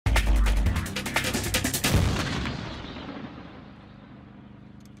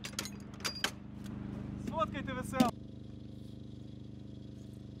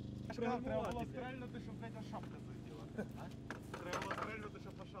Треба було стрельнути, щоб Петя шапка залетіла. Треба було стрельнути,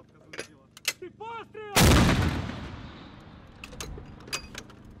 щоб шапка залетіла. Ти постріл!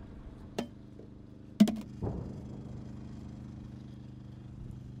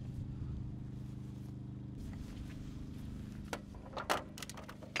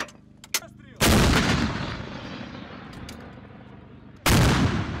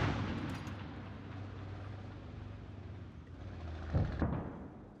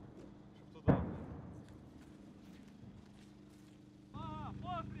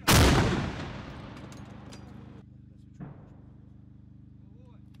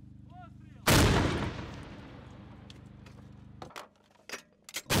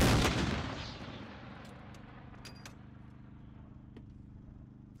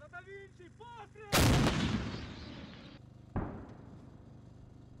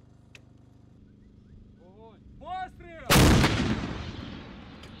 Постріл!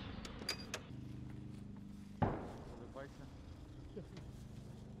 Улыбайся.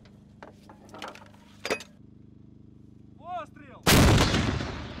 Постріл!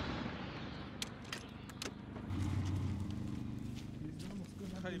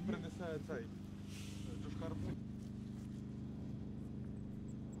 Хай принесе цей Джошкар.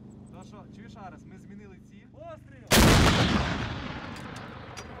 Та що, чуєш, Арес, ми змінили ці. Постріл!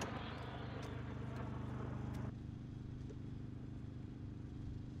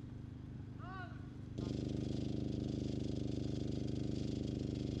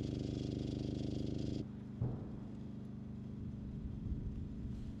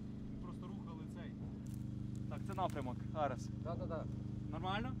 Просто рухали цей. Так, це напрямок, Арес. Да.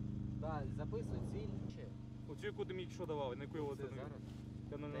 Нормально? Да, записуй ціль. Оцю, яку ти мені що давав, на яку його Це зараз.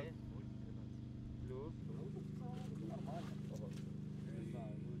 Та на Де? Плюс. Нормально. Не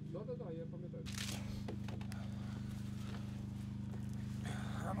знаю. Да, я пам'ятаю.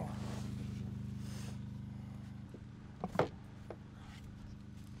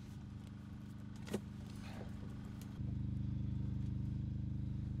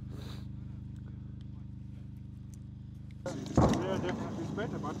 Я definitely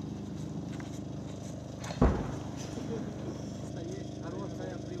better, but Стоять,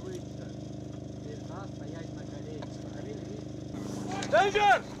 хорошая привычка. Всегда стоять на коленях.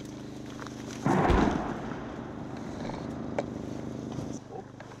 Danger!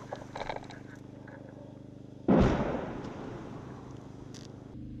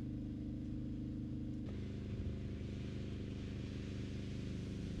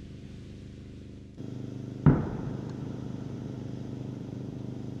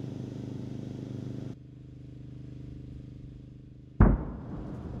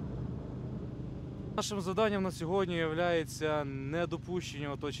 Нашим завданням на сьогодні є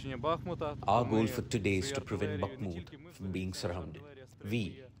недопущення оточення Бахмута. Our goal for today is to prevent Bakhmut from being surrounded. We,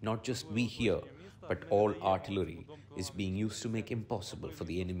 not just we here, but all artillery, is being used to make impossible for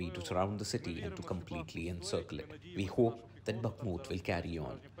the enemy to surround the city and to completely encircle it. We hope that Bakhmut will carry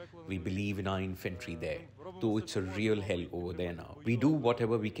on. We believe in our infantry there, though it's a real hell over there now. We do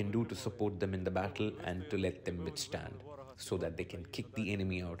whatever we can do to support them in the battle and to let them withstand, so that they can kick the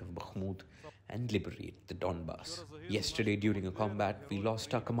enemy out of Bakhmut and liberate the Donbass. Yesterday during a combat, we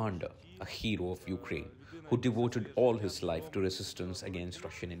lost our commander, a hero of Ukraine, who devoted all his life to resistance against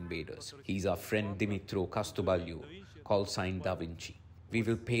Russian invaders. He's our friend Dimitro Kastubalyu, called sign Da Vinci. We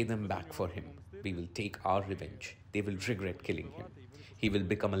will pay them back for him. We will take our revenge. They will regret killing him. He will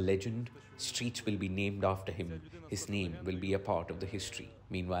become a legend. Streets will be named after him. His name will be a part of the history.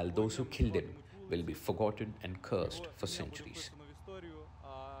 Meanwhile, those who killed him will be forgotten and cursed for centuries.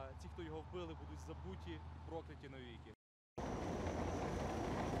 Ті, хто його вбили, будуть забуті, прокляті навіки.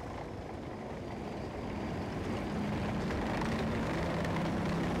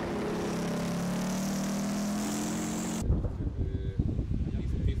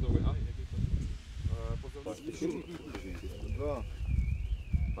 Да.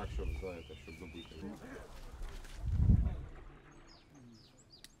 Так, щоб знаєте, щоб забити.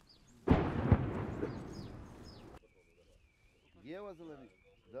 Є вас зелений?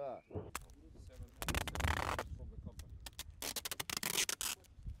 Да.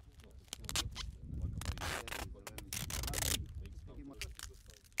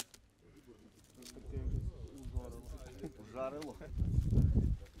 Ужарило.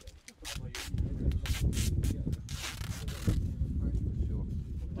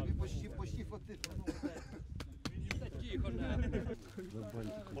 Тобі почти хватить.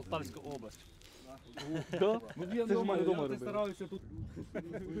 Полтавська область. Да? Я дома стараюся тут.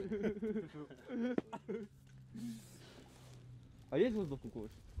 А є гвоздовку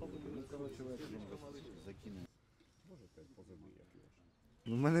когось? Ну, коротше, закинемо. Може, позади, як його.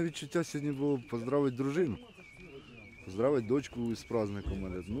 У мене відчуття сьогодні було поздравити дружину. Поздравити дочку з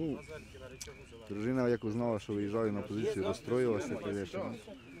праздником. Ну, дружина, як узнала, що виїжджаю на позицію, розстроїлася, звісно.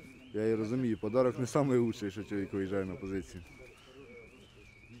 Я її розумію, подарок не найкращий, що чоловік виїжджає на позицію.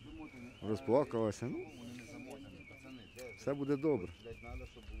 Розплакалася, ну, все буде добре.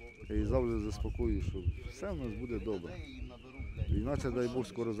 Я її завжди заспокоюю, що все в нас буде добре. Війна ця, дай Бог,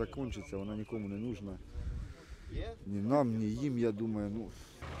 скоро закінчиться, вона нікому не нужна. Ні нам, ні їм, я думаю, ну.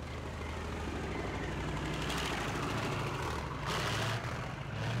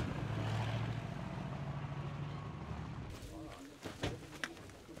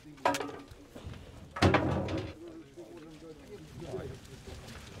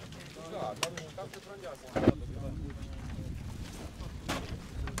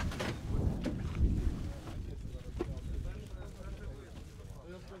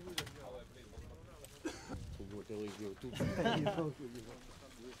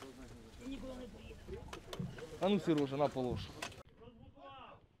 А ну, Сережа, на полож.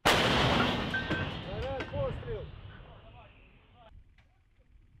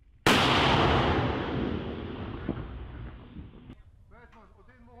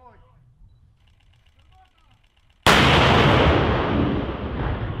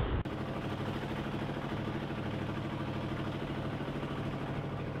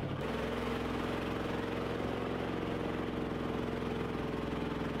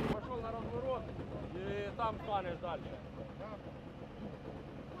 Пошел на разворот и там станешь дальше.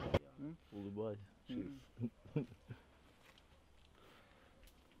 Улыбайся.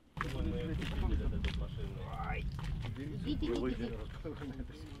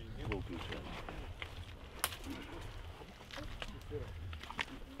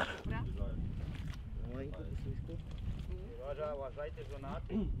 Вважайте,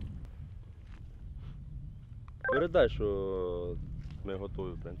 жонати. Передай, що ми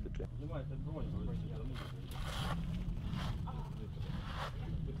готові, в принципі. Знімайте бронь.